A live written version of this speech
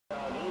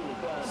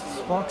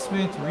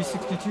Foxman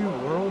 362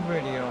 World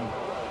Radio.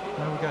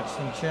 Now we got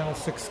some Channel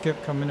 6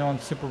 skip coming on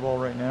Super Bowl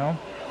right now.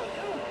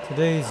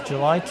 Today is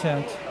July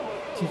 10th,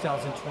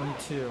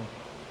 2022,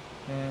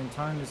 and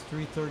time is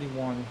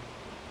 3:31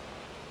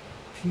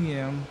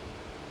 p.m.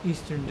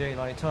 Eastern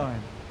Daylight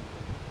Time.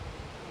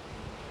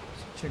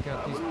 So check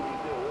out these.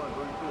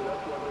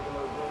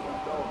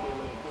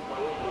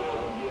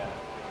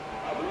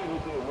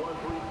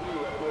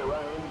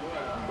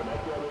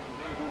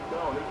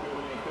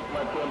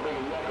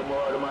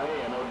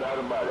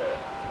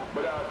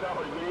 But on top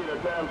of the video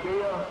time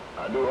here,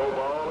 I do hope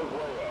all is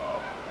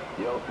well.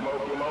 Yo,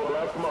 smoke him over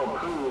like smoke,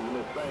 cruising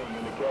this thing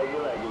in the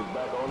Cadillac is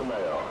back on the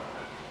mail.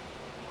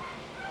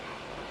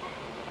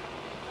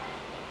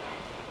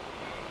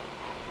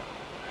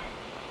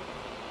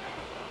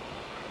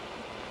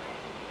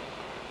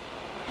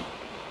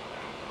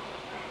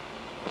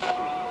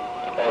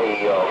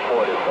 Hey,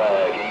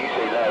 45, can you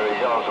say Larry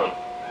Johnson?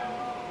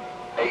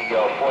 Hey,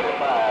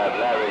 45,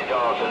 Larry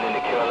Johnson in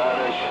the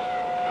Carolinas.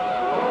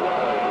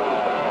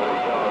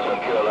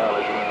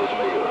 Carolina's reading this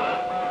mail.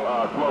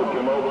 Smoke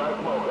him over like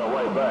smoke. I'm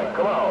right back.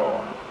 Come on.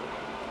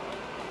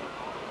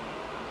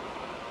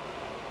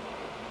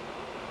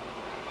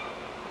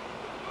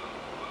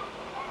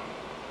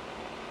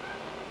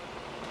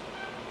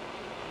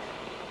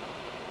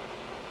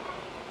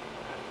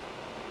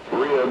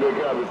 Real big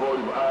copy 45.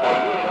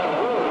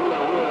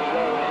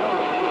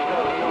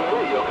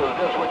 Because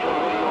that's what your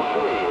radio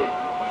said.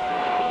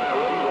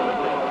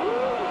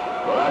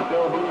 Well, I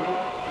still believe it.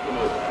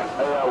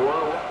 Hey, I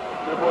will.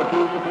 Triple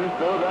two, you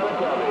still got a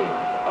copy.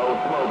 Oh,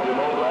 smoke him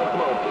over like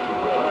smoke.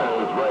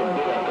 It's right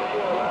there.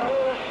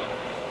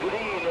 Good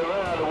evening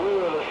around the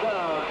world of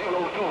sound.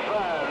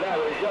 025,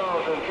 Larry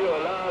Johnson,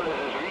 Carolina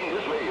is reading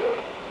this radio.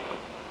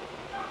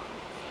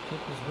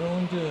 Skip is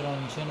rolling good on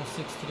Channel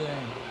 6 today.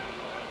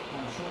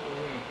 On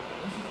shortwave.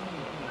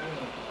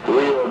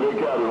 Real big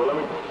copy. Well, let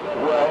me put it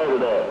where I had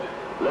it at.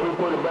 Let me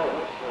put it back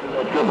to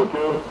that triple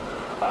two.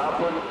 I'll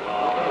put it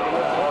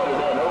where I had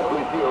it at.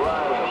 Hopefully she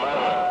arrives on my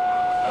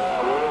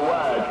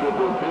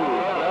triple two.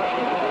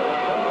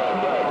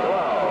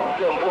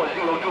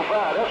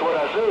 7.025, that's what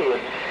I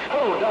said.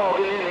 Hello, dog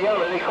in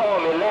Indiana, they call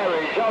me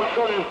Larry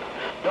Johnson.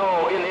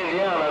 Dog in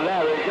Indiana,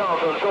 Larry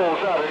Johnson, soul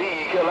side of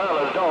E,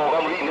 Carolina's dog.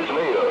 I'm reading this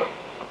mail.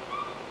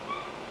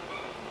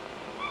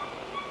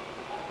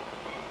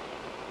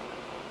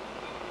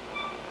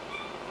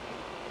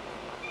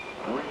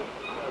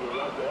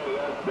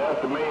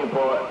 That's the main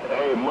part.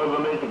 Hey, Mother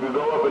Nature can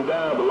go up and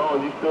down, but as long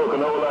as you still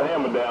can hold her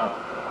hammer down.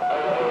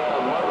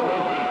 Mother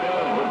Nature can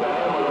tell you, but the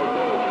hammer don't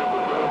do it.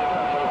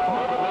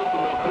 Mother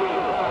Nature may clear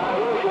it.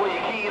 When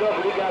you key it up,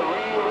 it got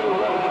real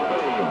rough to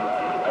thing.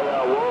 Hey,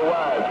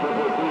 worldwide,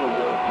 triple two,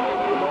 just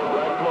smoking more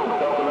black smoke,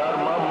 talking out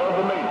of my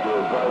Mother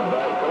Nature. Right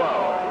back, come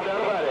on.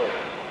 Everybody.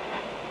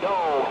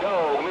 Dog,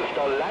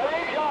 Mr.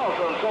 Larry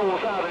Johnson, soul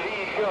side of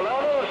these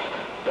Carolinas.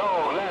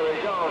 Dog, Larry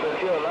Johnson,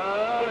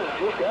 Carolinas,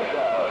 just got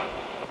down.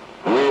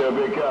 Real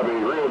big copy,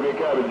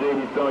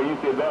 JB Stone. You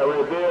said that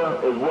right there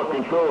is what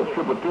controls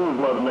triple two's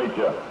Mother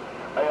Nature.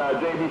 Hey,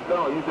 JB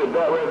Stone, you said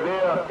that right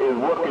there is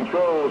what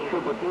controls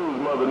triple two's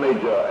Mother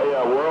Nature. Hey,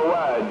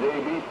 worldwide,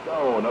 JB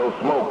Stone. No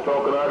smoke,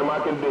 talking out of my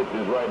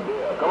conditions right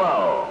there. Come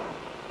on.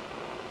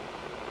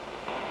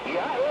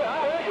 Yeah,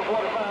 I heard you,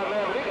 45,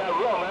 man, but it got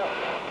rough, man.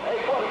 Hey,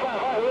 45,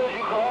 I heard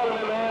you calling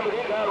me, man, but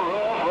it got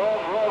rough.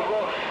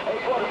 Hey,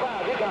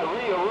 45, it got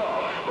real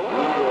rough. But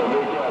real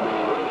big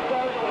copy.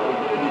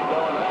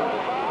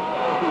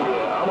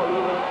 I'm a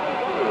little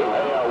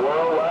hey,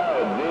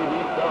 worldwide, JB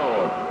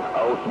Stone.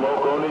 Oh,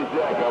 smoke on this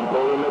jack. I'm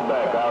pulling it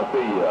back. I'll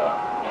see ya.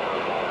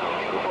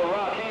 For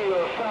Rock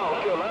Hill, South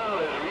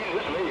Carolina is reading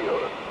this mail.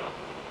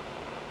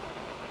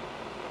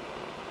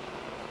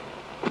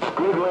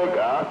 Good luck.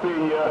 I'll see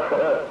ya.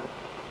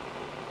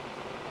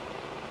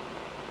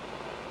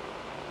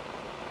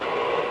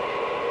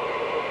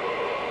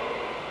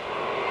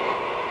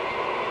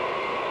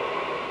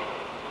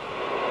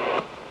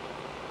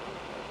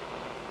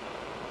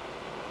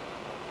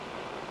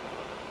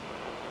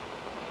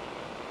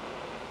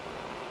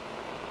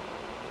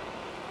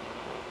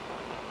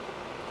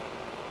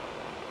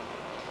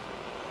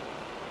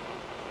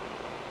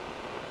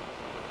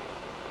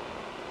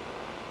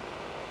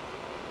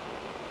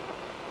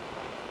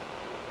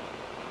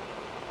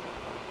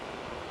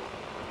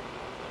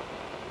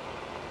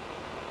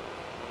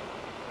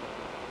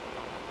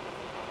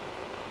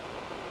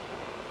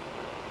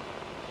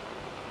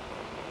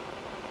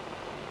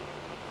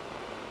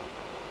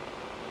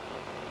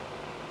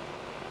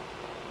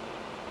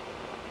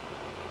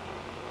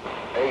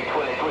 Hey,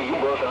 23, you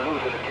bustin'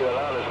 loose in the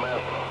Carolinas, man.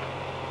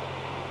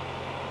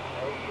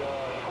 Hey,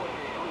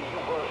 23, you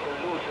bustin'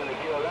 loose in the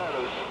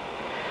Carolinas.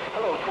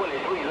 Hello,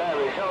 23,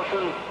 Larry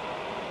Johnson.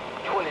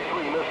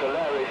 23, Mr.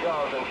 Larry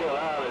Johnson,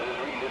 Carolinas is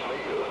reading this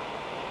mail.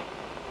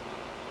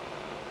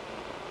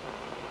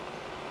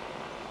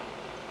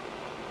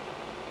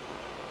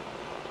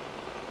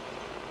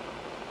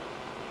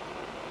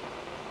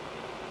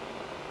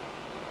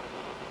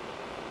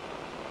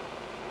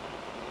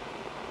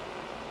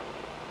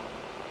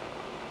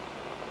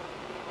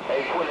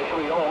 Hey,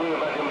 23, don't worry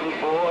about them big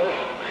boys.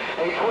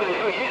 Hey,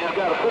 23, you just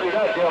gotta put it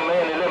out there,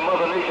 man, and let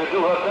Mother Nature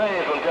do her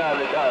thing from time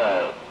to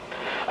time.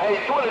 Hey,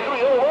 23,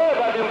 don't worry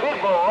about them big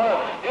boys.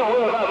 Just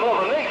worry about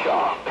Mother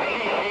Nature.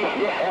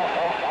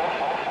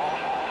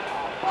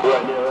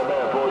 Right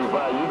there,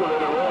 45. You can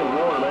let it run,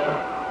 water, man.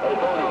 Hey,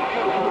 40,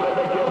 you can let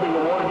that camping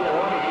in water get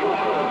running. You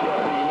can let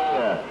camping in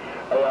there.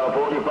 Hey,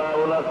 45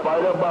 will not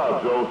fight up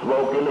box. So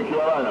smoke in the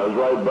Carolinas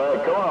right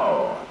back. Come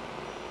on.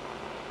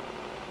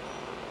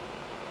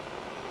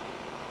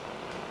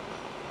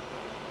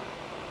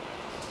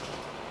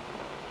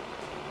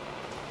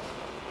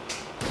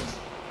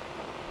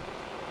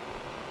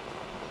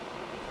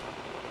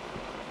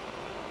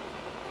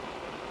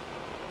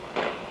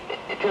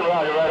 Tell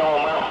Roger right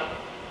on, man.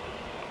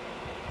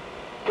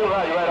 Tell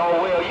Roger right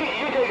on. Well, you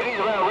take it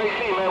easy around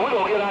Racine, man. We're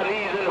going to get our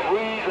knees in the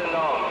breeze, and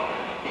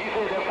you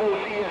said that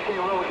 4CS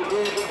road is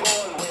very big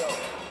boys. Well,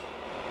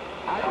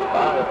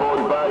 alright,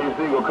 45, you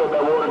see, gonna cut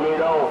that water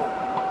gate off.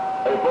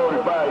 Hey,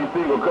 45, you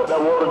see, gonna cut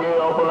that water gate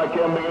off when I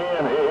can't make it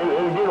in.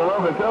 It's getting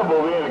rough and tough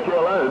over here in the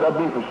Carolinas, that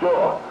be for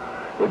sure.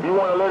 If you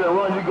want to let it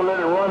run, you can let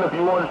it run. If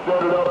you want to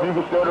shut it off, you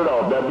can shut it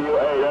off. That be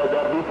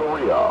for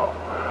real.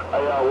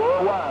 Hey,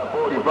 worldwide,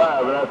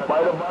 45, and that's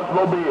Spider Box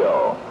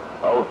Mobile.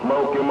 Oh,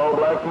 smoking more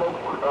black smoke,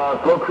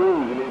 slow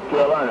cruise in these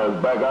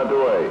Carolinas, back out the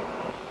way.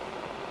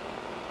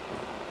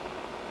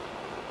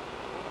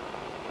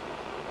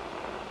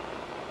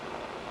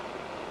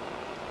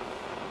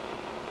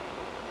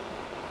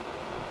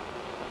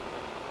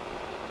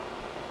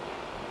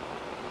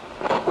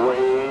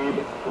 Raid,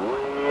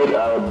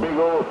 big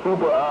old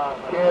super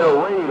can of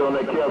Raid on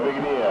that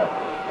Calvin there.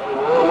 Hey,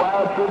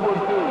 worldwide,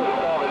 212.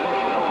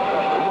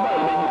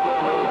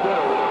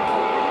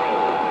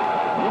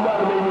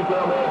 Made me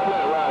tell me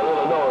that right,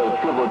 Illinois,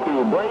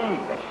 222, Braid.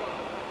 You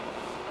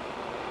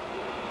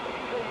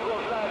say you're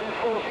going to slide that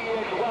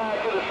 4CX wide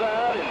to the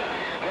side and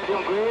let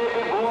them great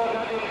big boys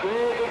got them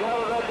great big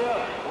houses right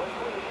there.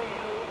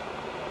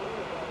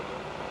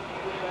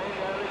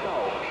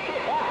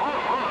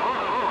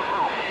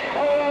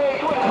 Hey,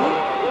 what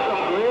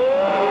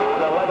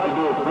I like to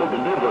do is split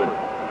the difference.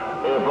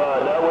 If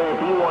that way,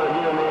 if you want to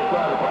get in there and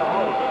try to fight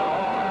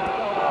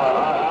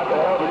I can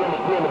have it in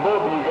between the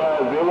both of you guys.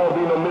 There won't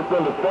be no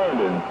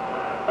misunderstandings.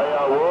 Hey,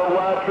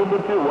 worldwide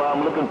 222, while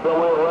I'm looking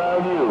somewhere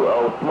around you.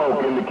 Oh,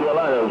 smoke in the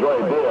Carolinas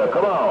right there.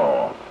 Come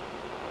on.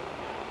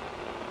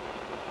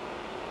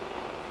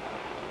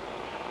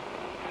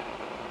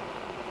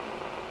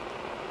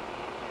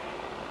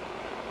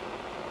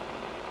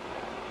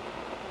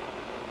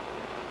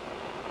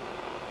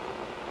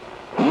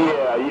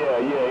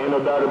 Yeah. Ain't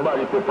no doubt about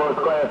it. It's the first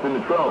class in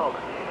the trunk.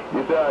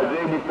 You said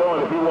J.B.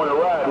 Stone, if he want to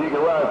ride, he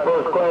can ride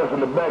first class in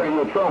the back of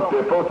your trunk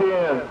there,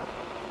 410.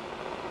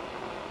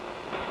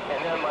 And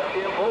then my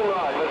 10-4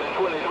 ride,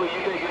 Mr. 23, you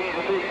take it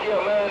easy, take care,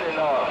 man, and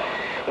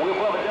we'll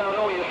pop it down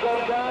on you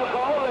sometime,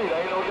 call later,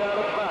 ain't no doubt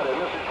about it.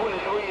 Mr.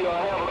 23,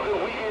 have a good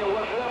weekend,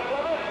 what's left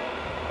of it,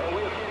 and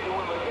we'll get you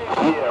when we get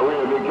you. Yeah,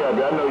 we're a big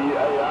captain. I know you,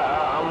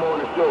 I'm on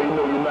the show, you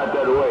know you're not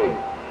that away.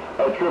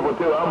 At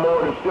 222, I'm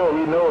on the show,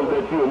 he knows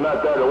that you are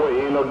not that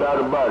away, ain't no doubt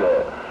about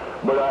that.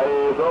 But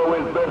it's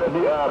always best to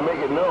be,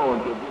 make it known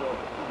to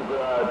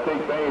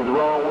take things the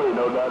wrong way,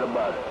 no doubt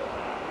about it.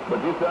 But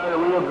you sounded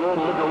real good,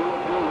 looking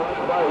real good right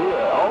about here.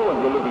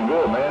 Always been looking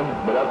good, man.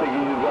 But I think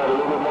you just got a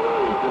little bit more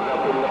age since I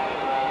put it up.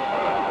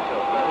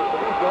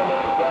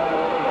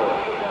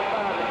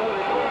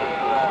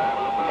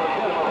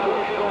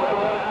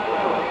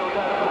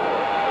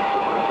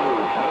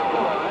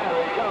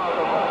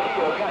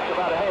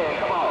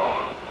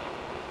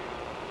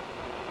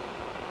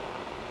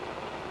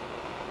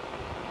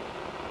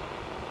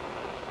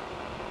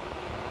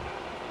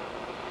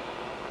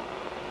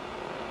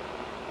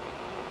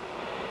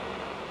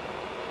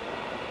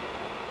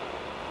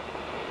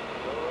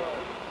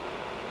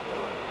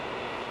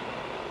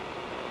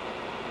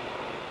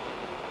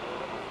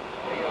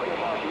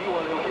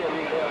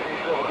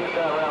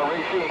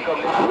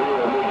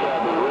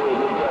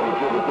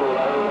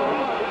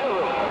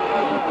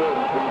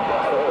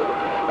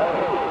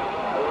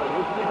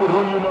 With who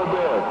you know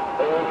best.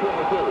 Hey,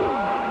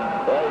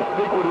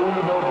 stick with who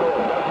you know best.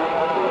 That's what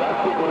I do. I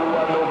stick with who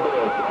I know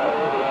best.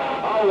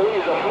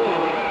 Always a fool.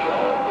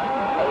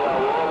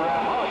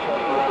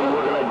 You're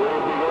working like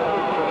great big ass.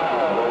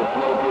 Don't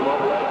smoke him up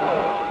like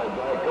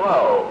that. Come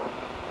on.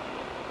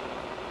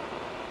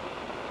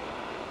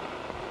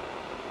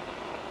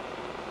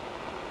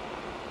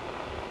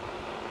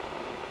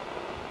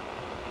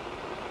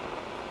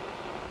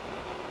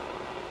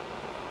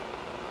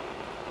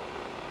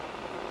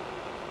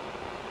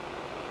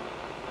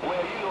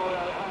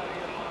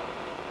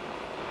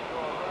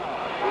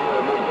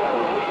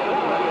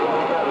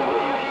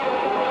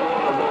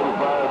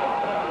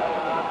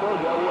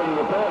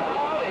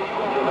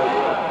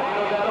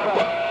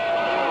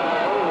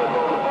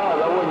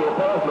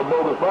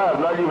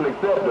 Not even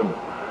accept him.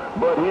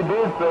 But he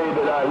did say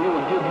that he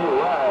would give you a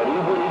ride. He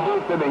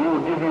did say that he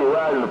would give you a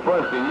ride in the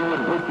front seat. He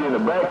wouldn't put you in the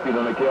back seat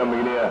on the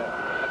Camry there.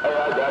 Hey,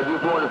 I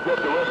just wanted to set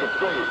the record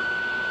straight.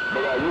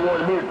 But you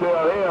wanted me to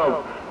tell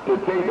him to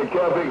take the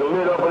Calpic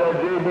lid off of that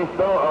JB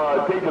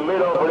Stone, take the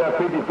lid off of that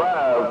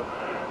 55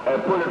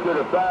 and put it to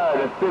the side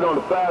and sit on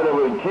the side of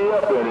it and key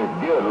up in it.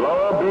 Good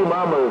Lord, be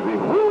my mercy.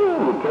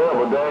 Woo,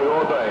 terrible dang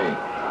old thing.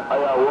 I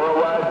got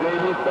worldwide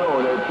JB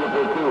Stone at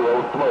 222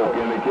 old smoke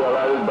in the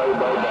Carolinas, bye.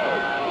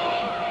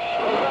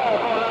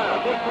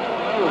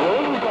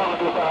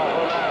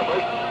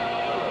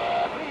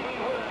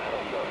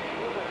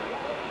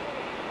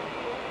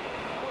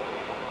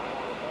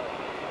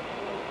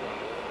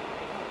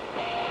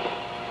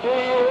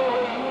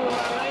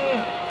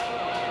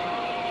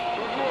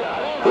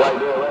 Right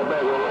there, right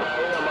back. When I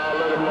hear him, I'll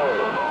let him know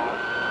it.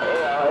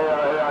 Hey,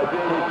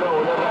 Jamie Stone,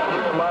 whenever I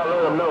hear him, I'll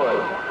let him know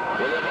it.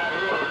 Whenever I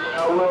hear him,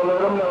 I will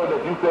let him know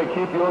that you say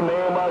keep your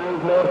name out of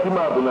his nasty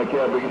mouth in that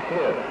Calpic.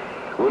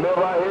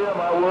 Whenever I hear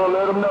him, I will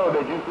let him know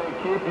that you say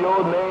keep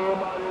your name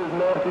out of his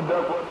nasty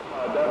duckworth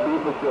mouth. That be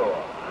for sure.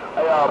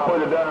 Hey, I'll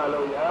put it down on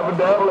you. Have a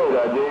damn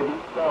later, Jamie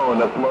Stone.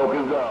 The smoke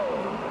is gone.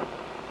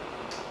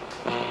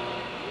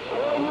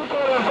 Well, you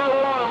thought that for a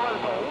while,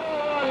 motherfucker. You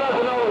don't want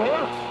nothing over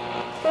here.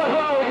 What's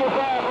wrong with you,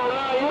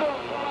 509? You don't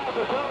want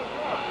to come.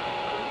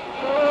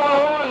 You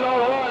don't want no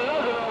one,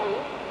 nothing over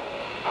here.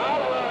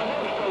 I'll run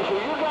this station.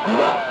 You got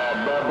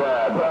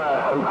bye.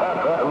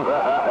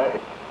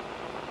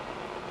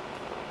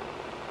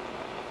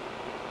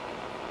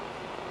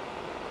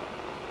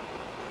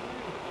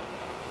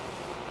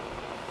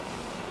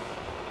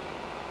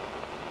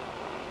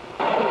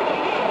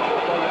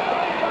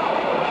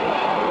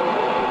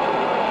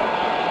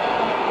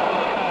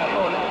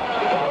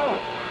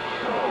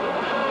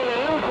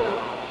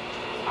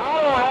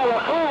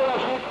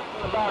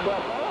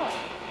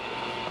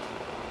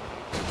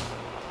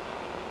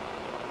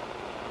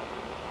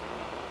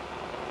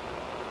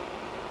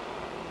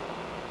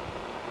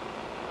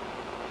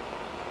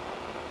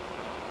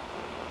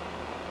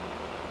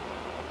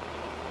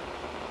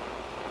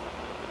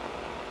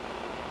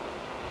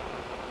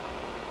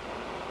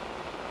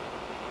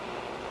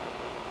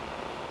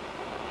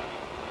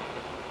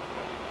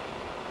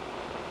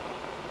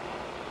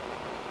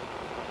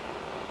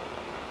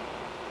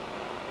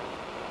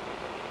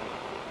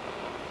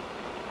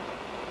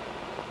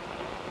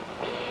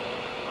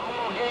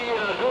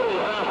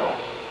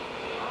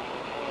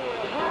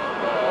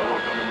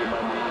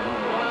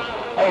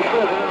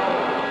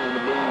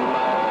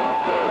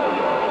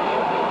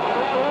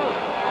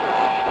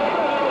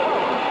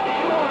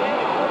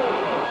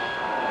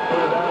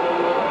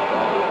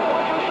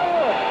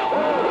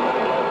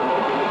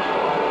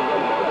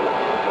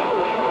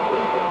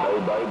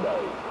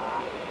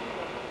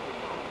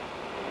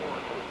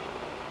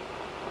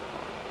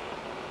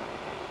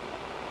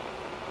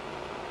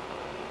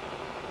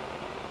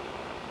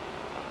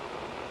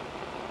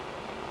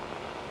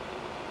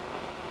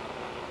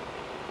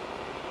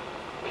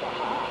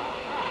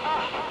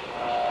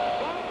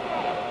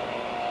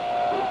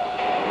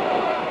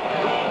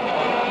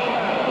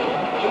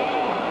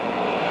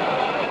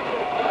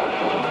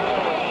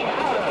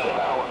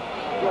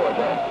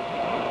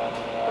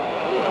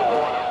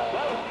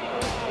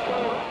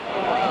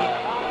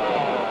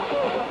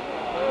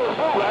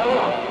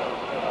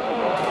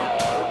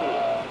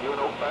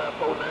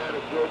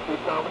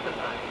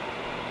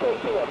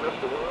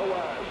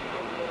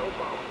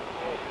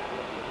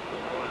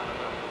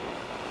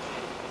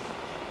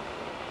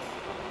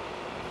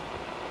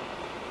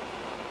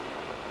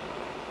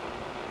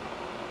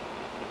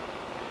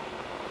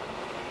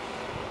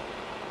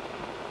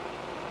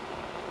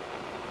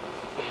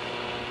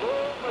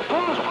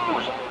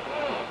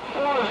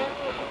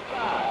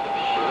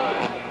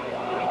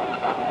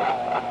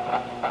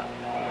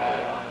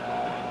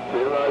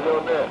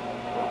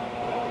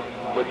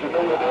 But you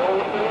know what the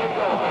old saying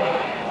goes?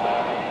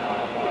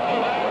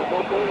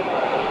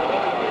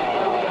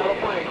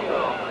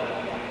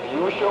 You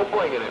were sure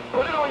bringing it.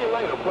 Put it on you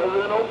later,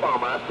 President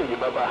Obama. I see you.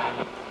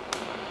 Bye-bye.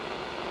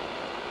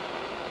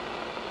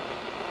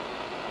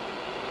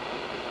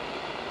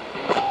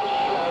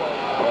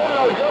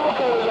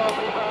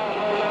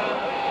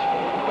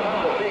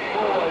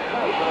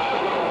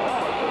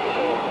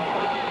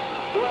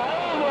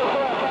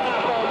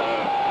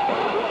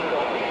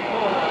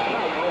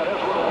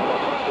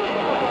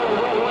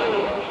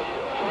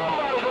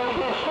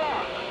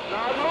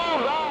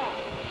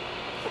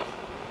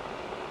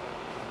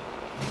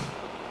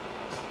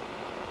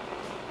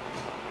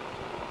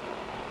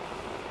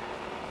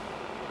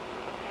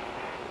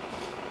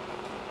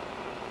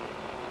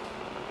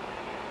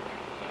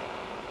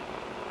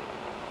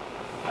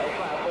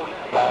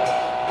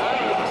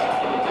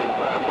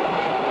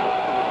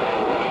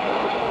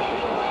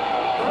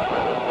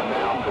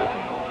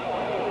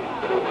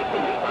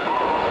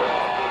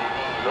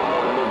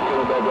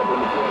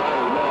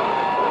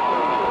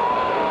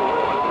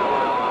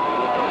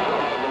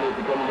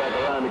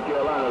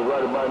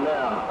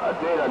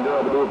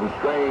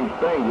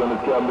 Things on the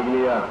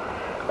Carolina,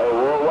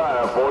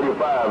 worldwide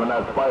 45, and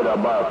that's Spider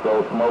Box.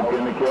 So smoke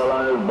in the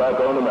Carolinas back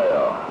on the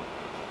mail.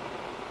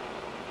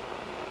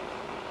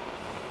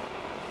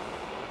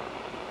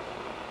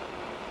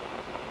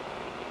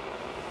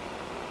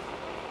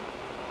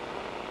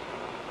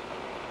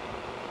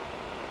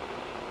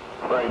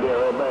 Right there,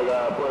 right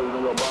back.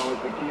 President Obama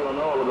used to key on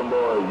all of them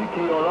boys. You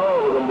key on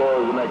all of them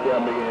boys in that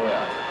camp in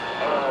here.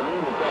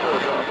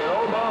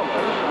 President Obama.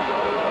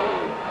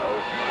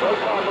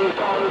 First time we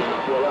called it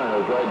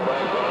Carolina's right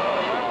back.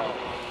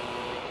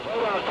 They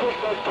got to kick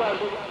that track.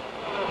 They got to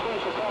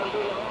finish the time to do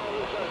all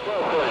this stuff.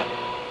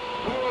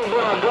 You ain't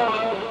been a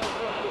governor.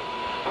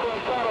 So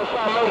it's time to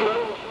start making it.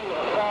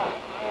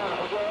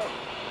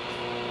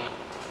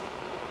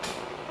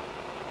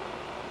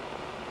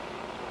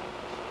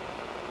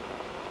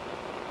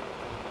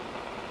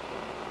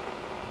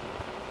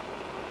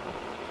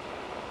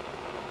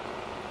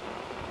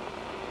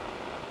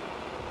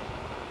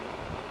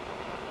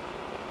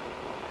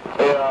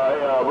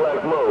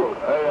 Black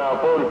Smoke. Hey,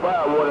 45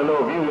 want to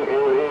know if you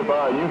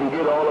can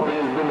get all up in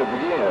his business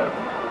again.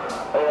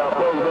 Hey,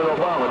 President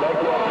Obama, that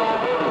can't be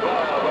 45.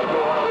 I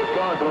told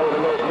Wisconsin want to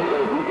know if you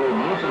can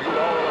get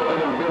all up in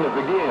his business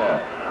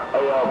again.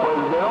 Hey,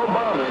 President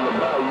Obama in the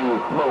Bayou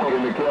Smoke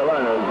in the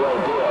Carolina is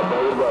right there,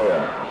 baby,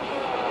 there.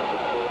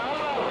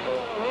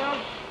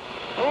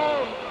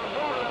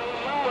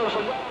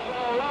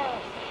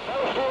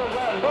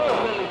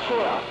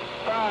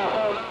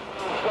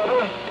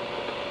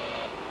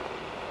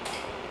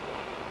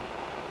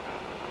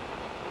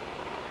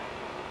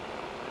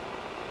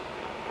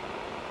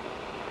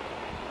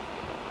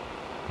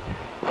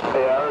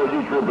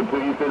 You tripping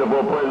too. You said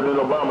about President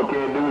Obama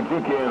can't do what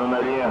you can on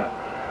that end.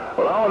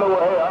 Well, I don't know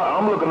what. Hey,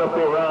 I'm looking up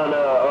there around,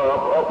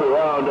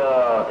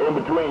 in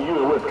between you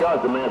and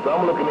Wisconsin, man. So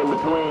I'm looking in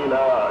between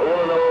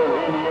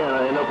Illinois,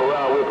 Indiana, and up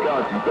around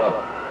Wisconsin. So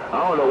I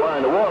don't know why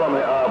in the world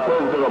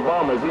President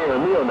Obama is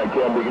hearing me on that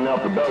cab nigga, now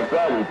off the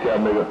backside of his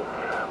cab nigga.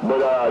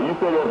 But you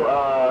said if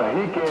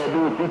he can't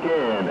do what you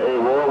can, hey,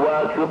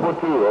 worldwide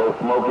 222, oh,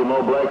 smoking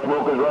more black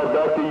smokers right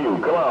back to you.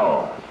 Come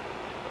on.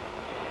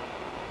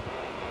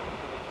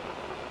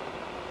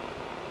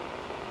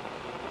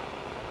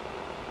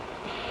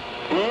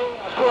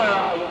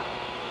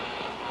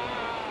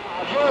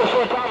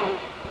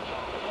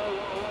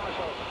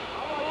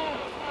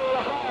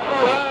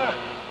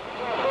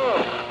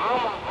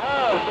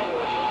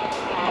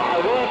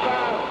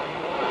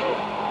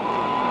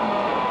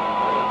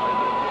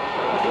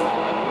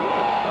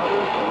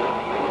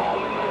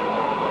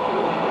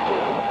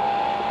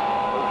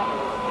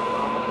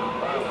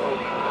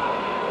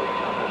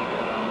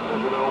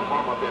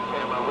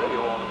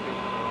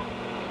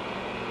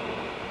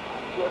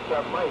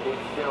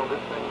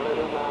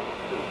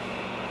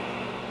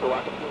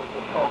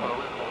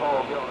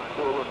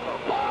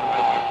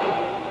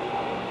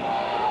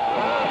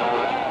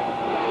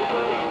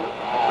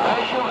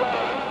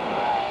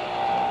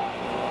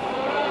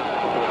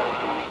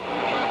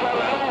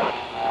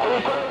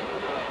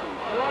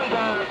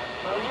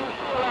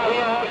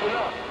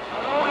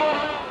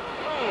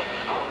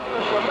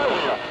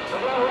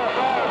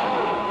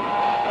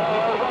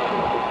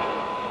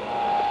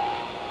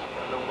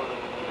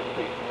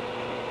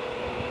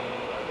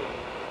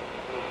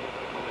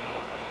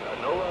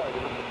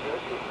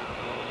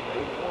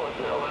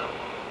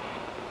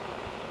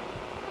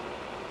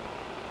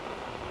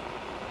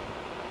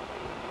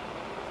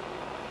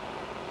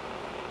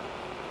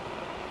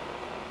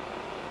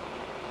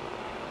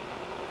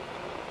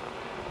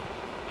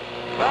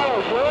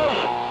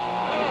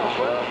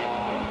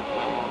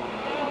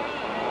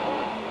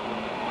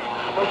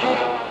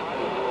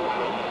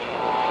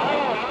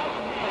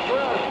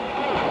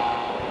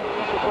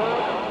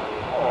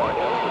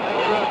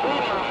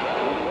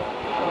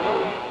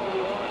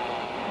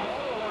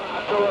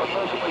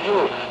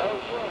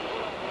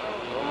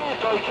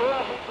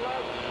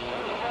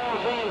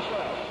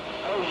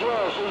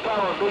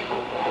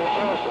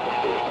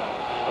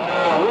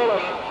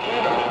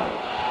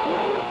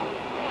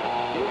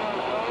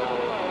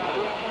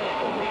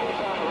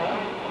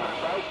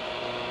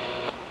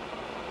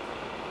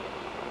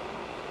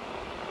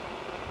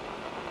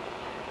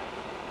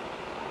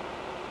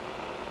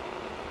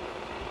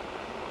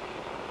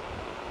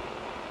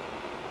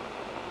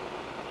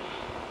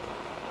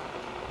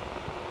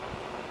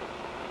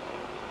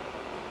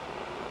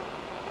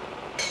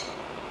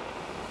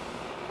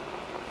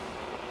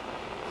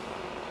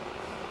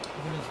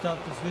 I'm going to stop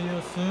this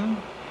video soon.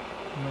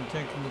 I'm going to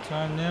take the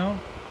time now.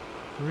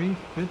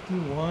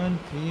 3:51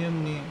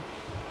 p.m. in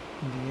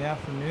the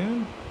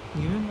afternoon,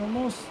 even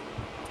almost.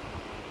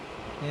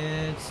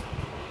 It's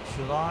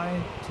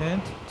July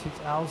 10th,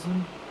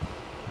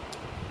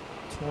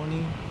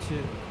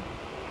 2022.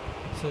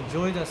 So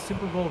enjoy that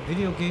Super Bowl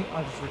video game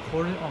I just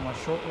recorded on my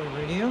shortwave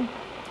radio.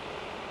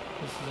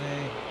 This is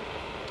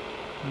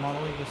a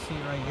model you can see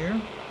right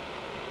here.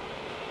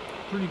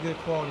 Pretty good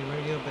quality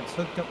radio, but it's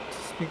hooked up to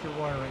speaker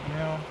wire right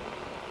now.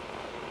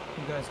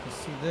 You guys can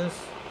see this.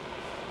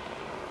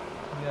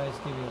 You guys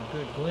give you a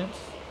good glimpse.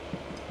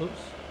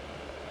 Oops.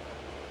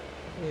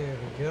 There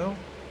we go.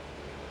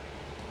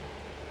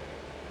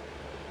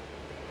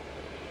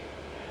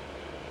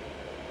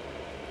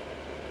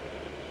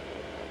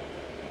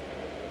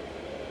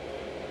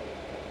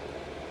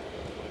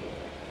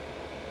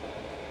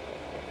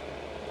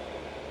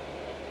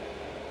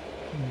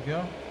 There you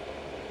go.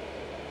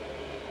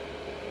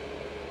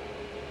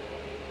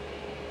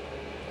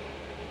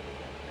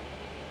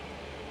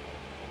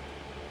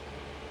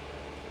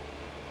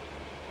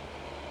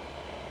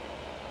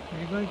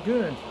 pretty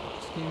good.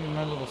 Just gave you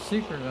my little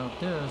secret about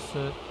this.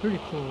 Pretty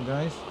cool,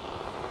 guys.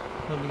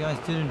 Hope you guys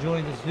did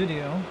enjoy this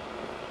video.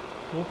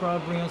 We'll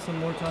probably bring out some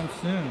more time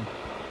soon.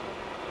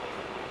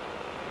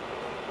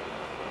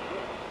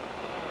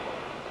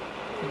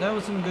 But that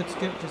was some good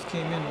skip, just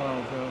came in a while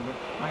ago, but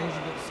I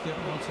usually get to skip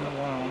once in a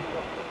while.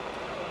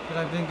 But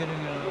I've been getting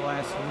it the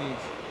last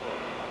week.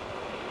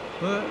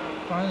 But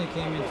finally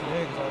came in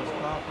today because I was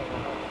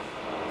popular.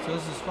 So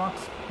this is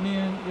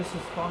Foxman, this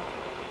is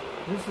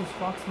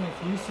Foxman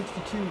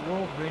 362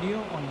 World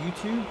Radio on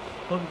YouTube.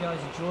 Hope you guys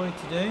enjoyed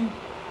today.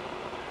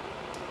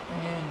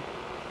 And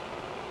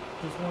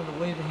just wanted to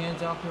wave the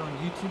hands out there on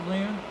YouTube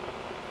land.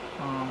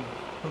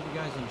 Hope you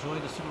guys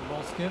enjoyed the Super Bowl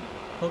skip.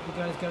 Hope you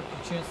guys got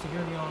the chance to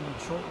hear me on the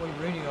shortwave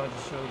radio I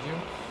just showed you,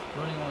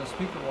 running on a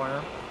speaker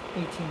wire,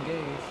 18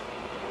 gauge.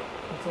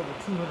 It's over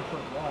 200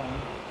 foot long,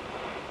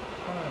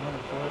 probably 100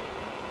 foot,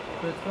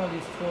 but it's probably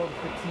 12 to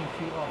 15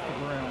 feet off the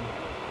ground.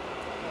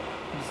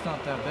 It's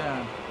not that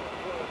bad.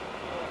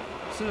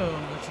 So,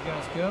 I'll let you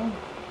guys go,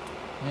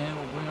 and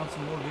we'll bring out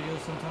some more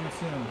videos sometime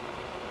soon.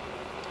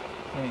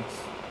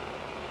 Thanks.